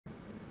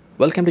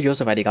Welcome to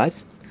Joseph ID,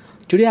 guys.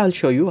 Today I'll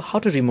show you how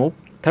to remove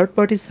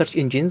third-party search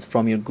engines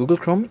from your Google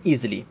Chrome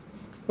easily.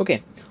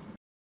 Okay.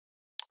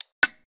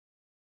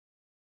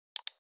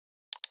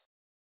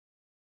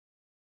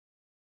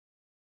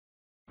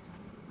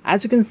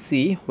 As you can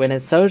see, when I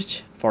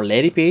search for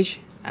lady page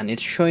and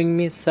it's showing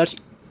me search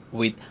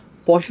with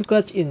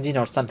Poshukach engine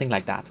or something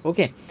like that.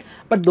 Okay,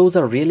 but those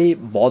are really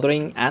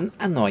bothering and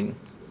annoying.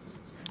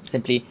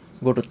 Simply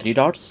go to three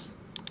dots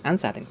and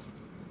settings.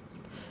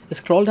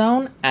 Scroll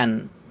down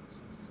and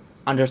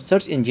under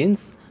search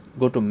engines,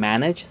 go to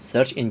manage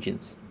search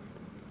engines.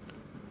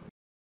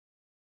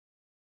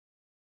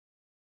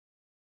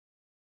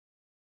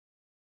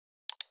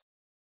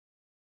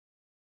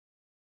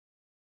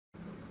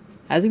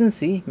 As you can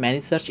see,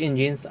 many search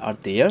engines are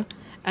there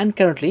and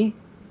currently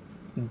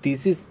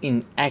this is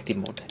in active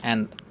mode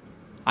and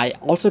I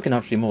also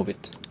cannot remove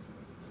it.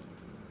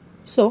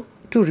 So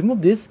to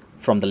remove this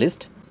from the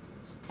list,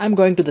 I'm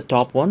going to the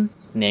top one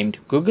named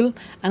Google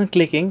and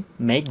clicking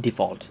make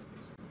default.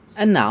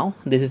 And now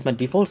this is my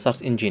default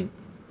search engine.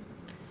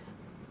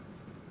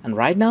 And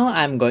right now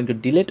I'm going to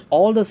delete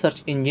all the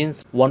search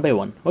engines one by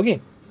one.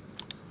 Okay.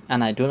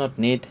 And I do not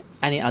need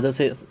any other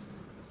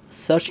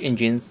search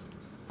engines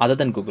other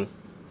than Google.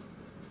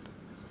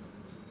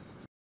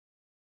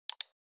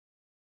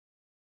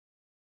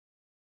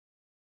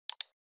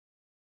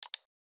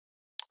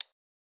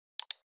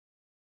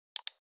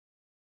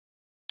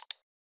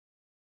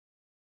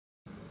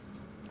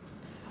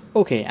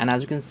 Okay, and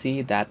as you can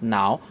see that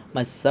now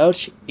my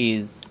search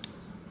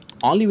is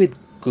only with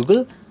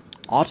Google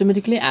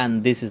automatically,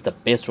 and this is the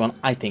best one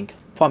I think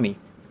for me.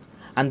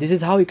 And this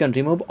is how you can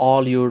remove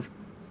all your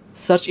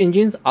search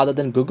engines other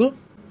than Google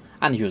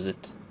and use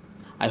it.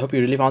 I hope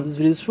you really found this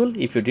video useful.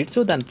 If you did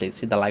so, then please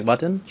hit the like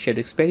button, share your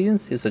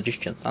experience, your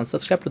suggestions, and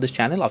subscribe to this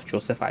channel of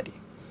Joseph ID.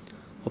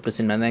 Hope to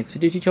see you in my next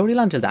video tutorial.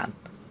 Until then,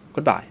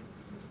 goodbye.